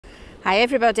Hi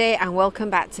everybody and welcome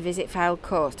back to Visit Fylde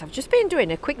Coast. I've just been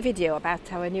doing a quick video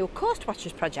about our new Coast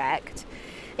Watchers project,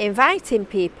 inviting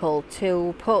people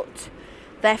to put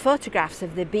their photographs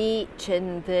of the beach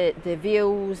and the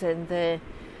views and the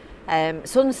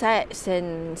sunsets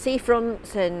and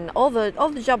seafronts and all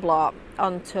the job lot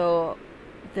onto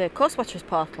the Coast Watchers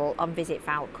portal on Visit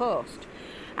Fylde Coast.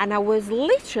 And I was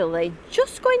literally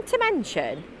just going to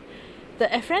mention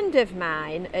that a friend of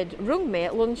mine had rung me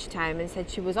at lunchtime and said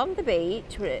she was on the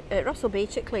beach, at Russell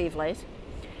Beach at Cleveleys.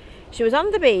 She was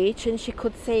on the beach and she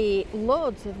could see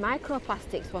loads of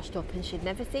microplastics washed up and she'd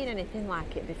never seen anything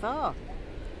like it before.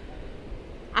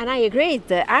 And I agreed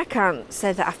that I can't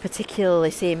say that I've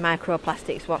particularly seen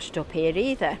microplastics washed up here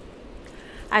either.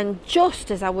 And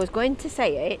just as I was going to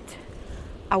say it,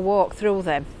 I walked through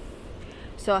them.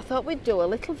 So I thought we'd do a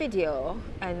little video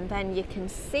and then you can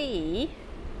see...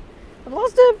 I've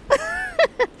lost him.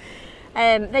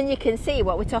 Then you can see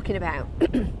what we're talking about.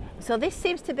 So this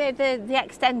seems to be the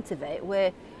extent of it.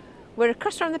 We're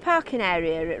across from the parking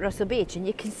area at Russell Beach, and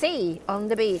you can see on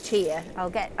the beach here.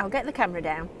 I'll get the camera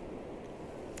down.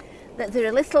 That there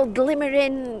are little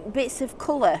glimmering bits of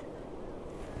colour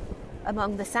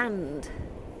among the sand,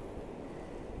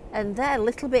 and they're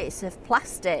little bits of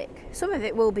plastic. Some of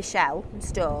it will be shell and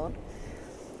stone,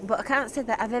 but I can't say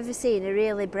that I've ever seen a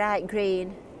really bright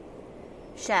green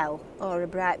shell or a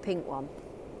bright pink one.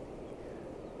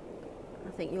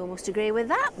 I think you must agree with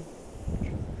that.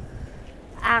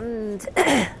 And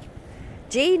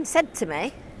Jean said to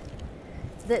me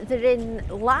that they're in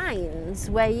lines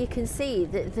where you can see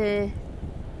that the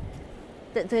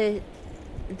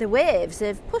waves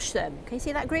have pushed them. Can you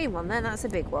see that green one there? That's a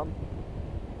big one.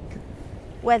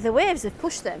 Where the waves have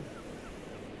pushed them.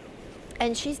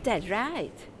 And she's dead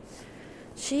right.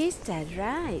 She's dead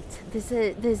right.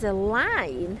 There's a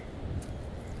line.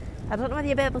 I don't know whether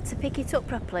you'll be able to pick it up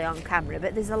properly on camera,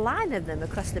 but there's a line of them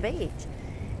across the beach.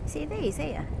 See these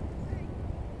here?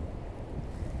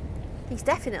 It's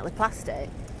definitely plastic.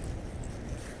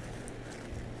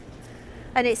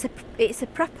 And it's a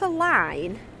proper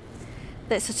line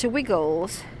that sort of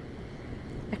wiggles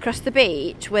across the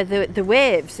beach where the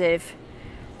waves have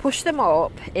pushed them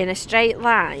up in a straight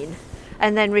line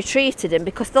and then retreated them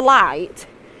because the light,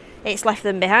 it's left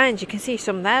them behind. You can see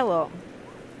some there, look.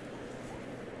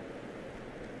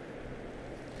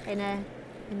 In a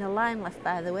line left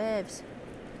by the waves.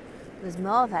 There's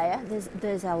more there.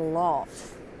 There's a lot.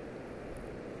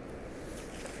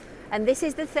 And this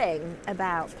is the thing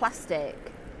about plastic.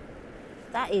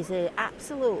 That is an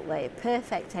absolutely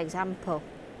perfect example.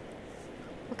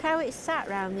 Look how it's sat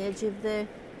round the edge of the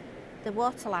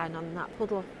waterline on that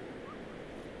puddle.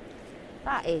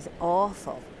 That is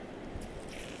awful.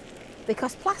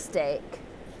 Because plastic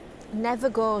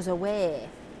never goes away.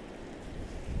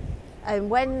 And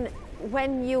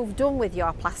when you've done with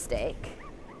your plastic,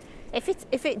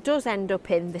 if it does end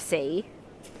up in the sea,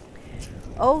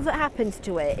 all that happens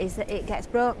to it is that it gets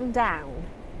broken down.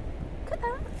 Look at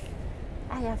that.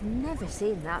 I have never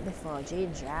seen that before,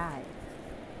 Jean's right.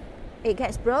 It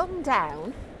gets broken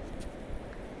down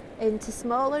into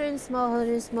smaller and smaller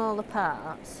and smaller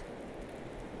parts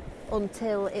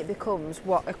until it becomes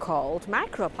what are called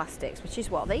microplastics, which is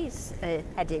what these are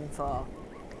heading for.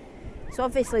 So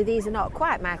obviously these are not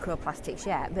quite microplastics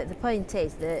yet, but the point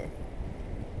is that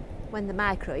when they're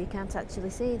micro, you can't actually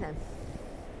see them.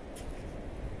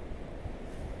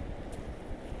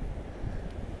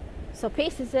 So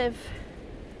pieces of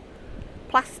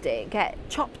plastic get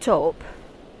chopped up.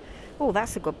 Oh,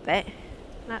 that's a good bit.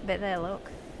 That bit there, look.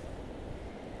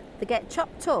 They get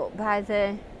chopped up by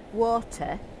the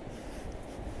water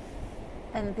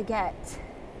and they get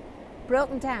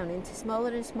broken down into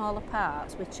smaller and smaller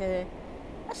parts, which are,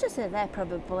 let's just say they're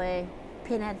probably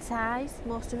pinhead size,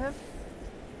 most of them.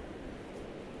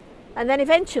 And then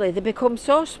eventually they become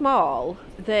so small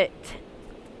that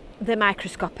they're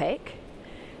microscopic,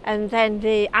 and then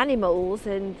the animals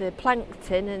and the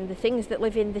plankton and the things that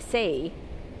live in the sea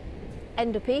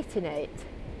end up eating it.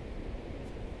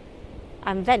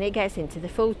 And then it gets into the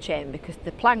food chain because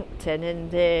the plankton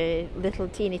and the little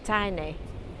teeny tiny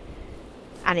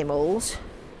animals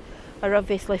are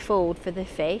obviously food for the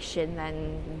fish, and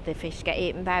then the fish get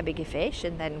eaten by bigger fish,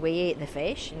 and then we eat the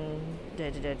fish, and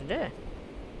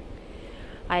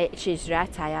she's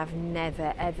right, I have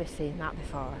never ever seen that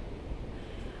before.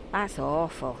 That's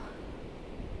awful.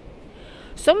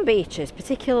 Some beaches,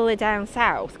 particularly down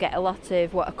south, get a lot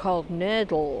of what are called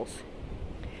nurdles.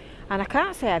 And I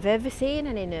can't say I've ever seen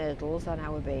any nurdles on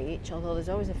our beach, although there's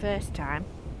always a first time.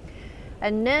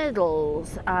 And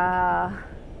nurdles are...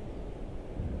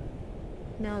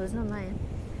 No, there's none there.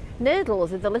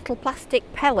 Nurdles are the little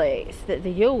plastic pellets that they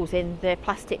use in the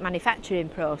plastic manufacturing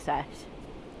process.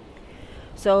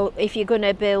 So if you're going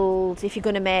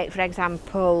to make, for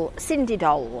example, Cindy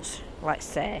dolls, let's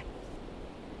say,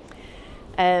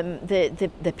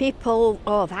 the people,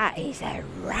 oh, that is a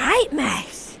right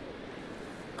mess.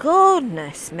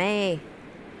 Goodness me.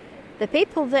 The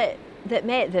people that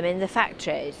make them in the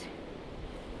factories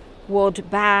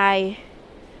would buy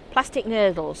plastic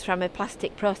nurdles from a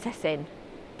plastic processing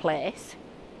place,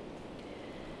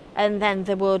 and then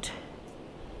they would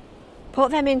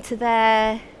put them into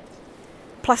their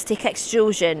plastic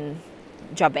extrusion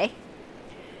jobby,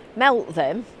 melt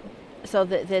them so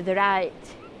that they're the right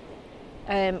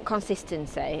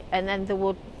consistency, and then they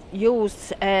would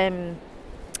use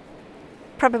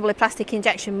probably plastic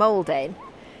injection moulding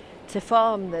to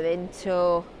form them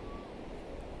into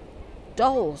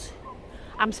dolls.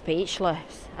 I'm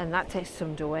speechless, and that takes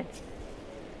some doing.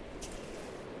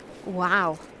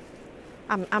 Wow,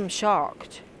 I'm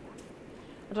shocked.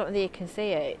 I don't know if you can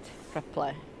see it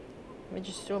properly. Let me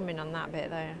just zoom in on that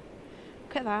bit there.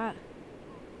 Look at that.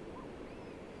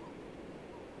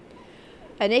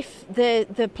 And if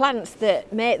the plants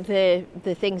that make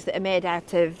the things that are made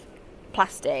out of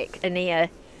plastic are near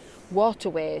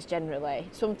waterways generally,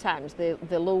 sometimes they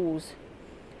lose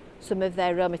some of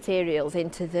their raw materials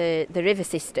into the river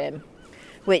system,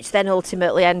 which then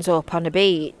ultimately ends up on a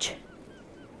beach.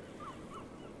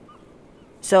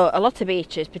 So a lot of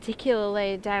beaches,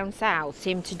 particularly down south,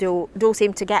 seem to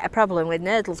seem to get a problem with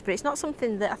nurdles, but it's not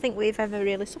something that I think we've ever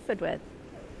really suffered with.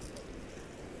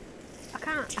 I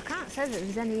can't say that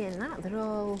there's any in that. They're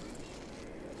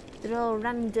all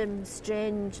random,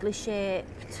 strangely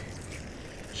shaped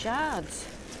shards.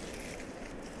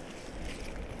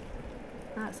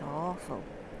 That's awful.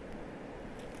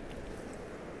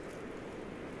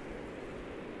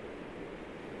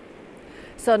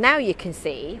 So now you can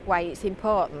see why it's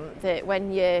important that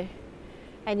when you're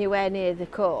anywhere near the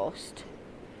coast,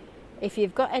 if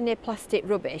you've got any plastic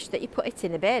rubbish, that you put it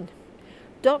in a bin.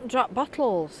 Don't drop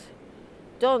bottles.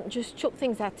 Don't just chuck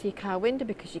things out of your car window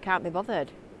because you can't be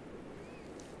bothered.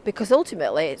 Because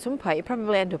ultimately, at some point, you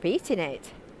probably end up eating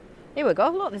it. Here we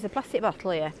go, look, there's a plastic bottle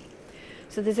here.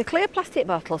 So there's a clear plastic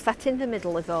bottle sat in the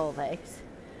middle of all this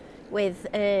with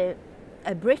a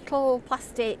brittle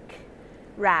plastic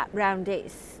wrap round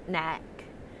its neck,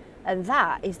 and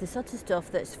that is the sort of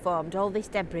stuff that's formed all this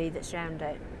debris that's around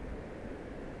it.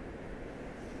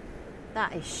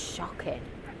 That is shocking.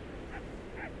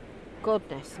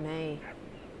 Goodness me.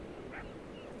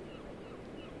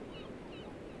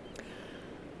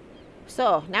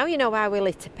 So now you know why we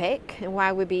litter pick and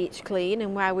why we beach clean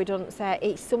and why we don't say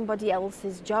it's somebody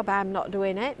else's job, I'm not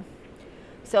doing it.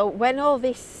 So when all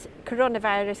this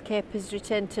coronavirus capers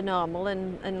return to normal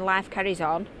and life carries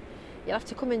on, you'll have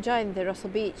to come and join the Russell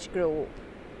Beach group.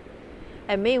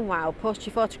 And meanwhile, post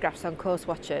your photographs on Coast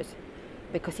Watchers,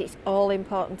 because it's all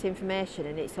important information,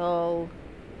 and it all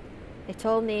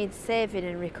needs saving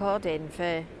and recording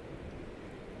for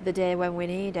the day when we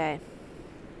need it.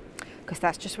 Because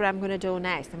that's just what I'm going to do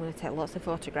next. I'm going to take lots of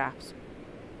photographs.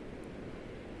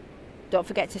 Don't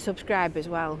forget to subscribe as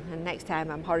well, and next time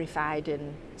I'm horrified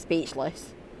and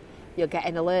speechless, you'll get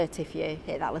an alert if you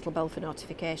hit that little bell for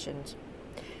notifications.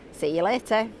 See you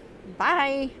later.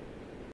 Bye.